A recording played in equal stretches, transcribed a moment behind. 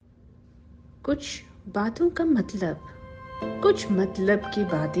कुछ बातों का मतलब, कुछ मतलब की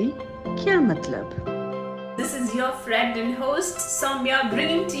बातें क्या मतलब। This is your friend and host Saumya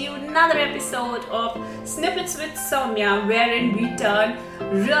bringing to you another episode of Snippets with Saumya, wherein we turn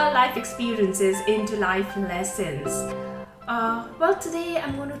real life experiences into life lessons. Well, today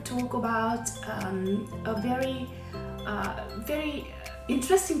I'm going to talk about a very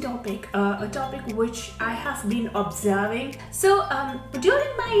interesting topic, a topic which I have been observing. So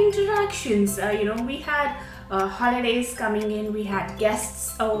during my interactions, we had holidays coming in, we had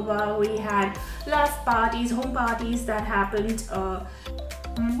guests over, we had a lot of parties, home parties that happened.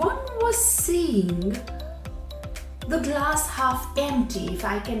 One was seeing the glass half empty, if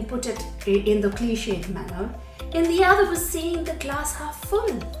I can put it in the cliched manner, and the other was seeing the glass half full.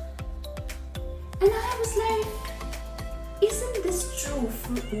 And I was like, isn't this true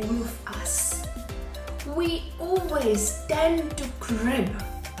for all of us? We always tend to crib.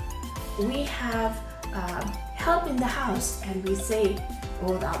 We have help in the house and we say,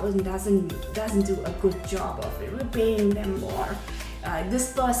 oh, that one doesn't do a good job of it. We're paying them more.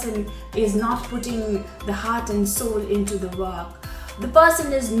 This person is not putting the heart and soul into the work. The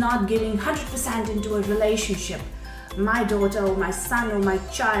person is not giving 100% into a relationship. My daughter or my son or my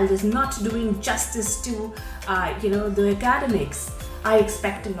child is not doing justice to the academics. I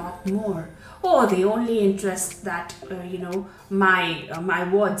expect a lot more. Or the only interest that my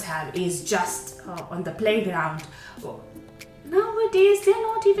wards have is just on the playground. Nowadays they're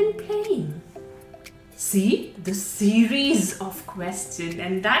not even playing. See, the series of questions,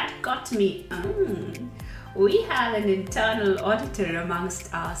 and that got me. We have an internal auditor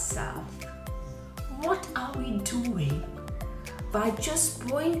amongst ourselves. What are we doing by just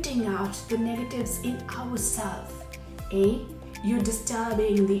pointing out the negatives in ourselves? A, you're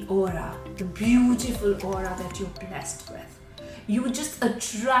disturbing the aura, the beautiful aura that you're blessed with. You're just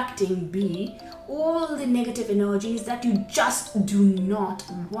attracting, B, all the negative energies that you just do not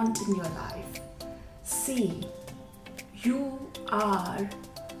want in your life. C, you are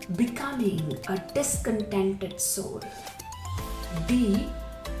becoming a discontented soul. D,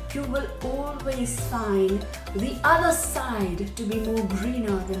 you will always find the other side to be more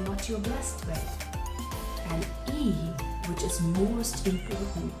greener than what you're blessed with. And E, which is most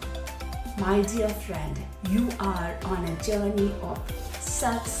important, my dear friend, you are on a journey of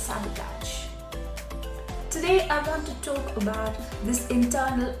self-sabotage. Today I want to talk about this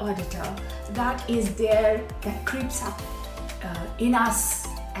internal auditor that is there, that creeps up in us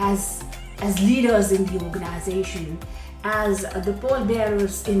as leaders in the organization, as the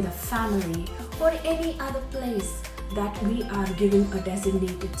pallbearers in the family, or any other place that we are given a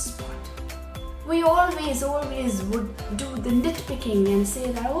designated spot. We always would do the nitpicking and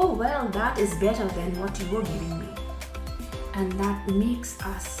say that, oh well, that is better than what you were giving me. And that makes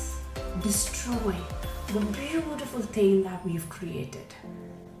us destroy the beautiful thing that we've created.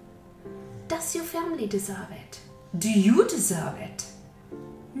 Does your family deserve it? Do you deserve it?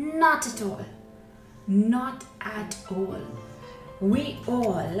 Not at all. Not at all. We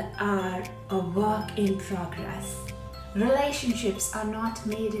all are a work in progress. Relationships are not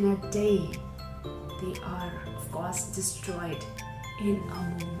made in a day. They are, of course, destroyed in a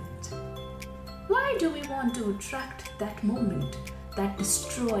moment. Why do we want to attract that moment that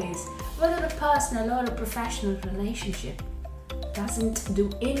destroys, whether a personal or a professional relationship, doesn't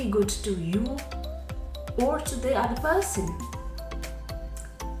do any good to you or to the other person?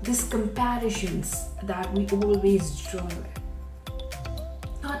 These comparisons that we always draw,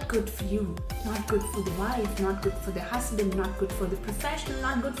 not good for you, not good for the wife, not good for the husband, not good for the professional,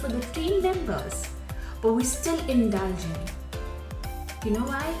 not good for the team members, but we still indulge in. You know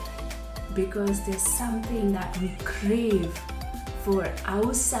why? Because there's something that we crave for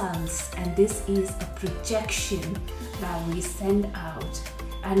ourselves, and this is a projection that we send out,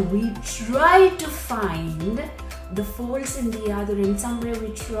 and we try to find the faults in the other, and somewhere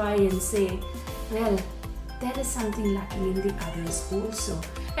we try and say, well, there is something lacking in the others also.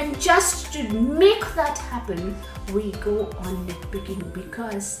 And just to make that happen, we go on nitpicking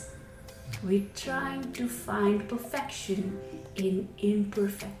because we're trying to find perfection in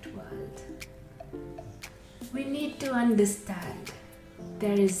imperfect world. We need to understand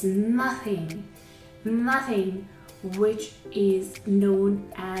there is nothing which is known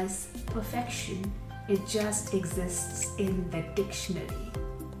as perfection. It just exists in the dictionary.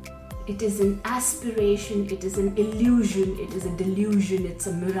 It is an aspiration, it is an illusion, it is a delusion, it's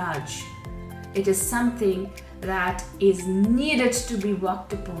a mirage. It is something that is needed to be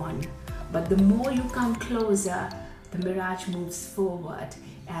worked upon. But the more you come closer, the mirage moves forward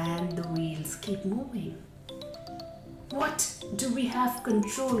and the wheels keep moving. What do we have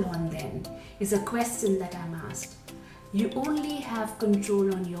control on then? Is a question that I'm asked. You only have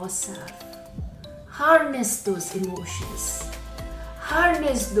control on yourself. Harness those emotions.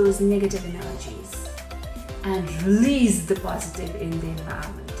 Harness those negative energies. And release the positive in the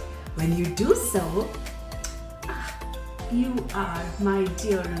environment. When you do so, you are, my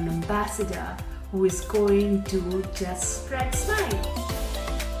dear, an ambassador who is going to just spread smile.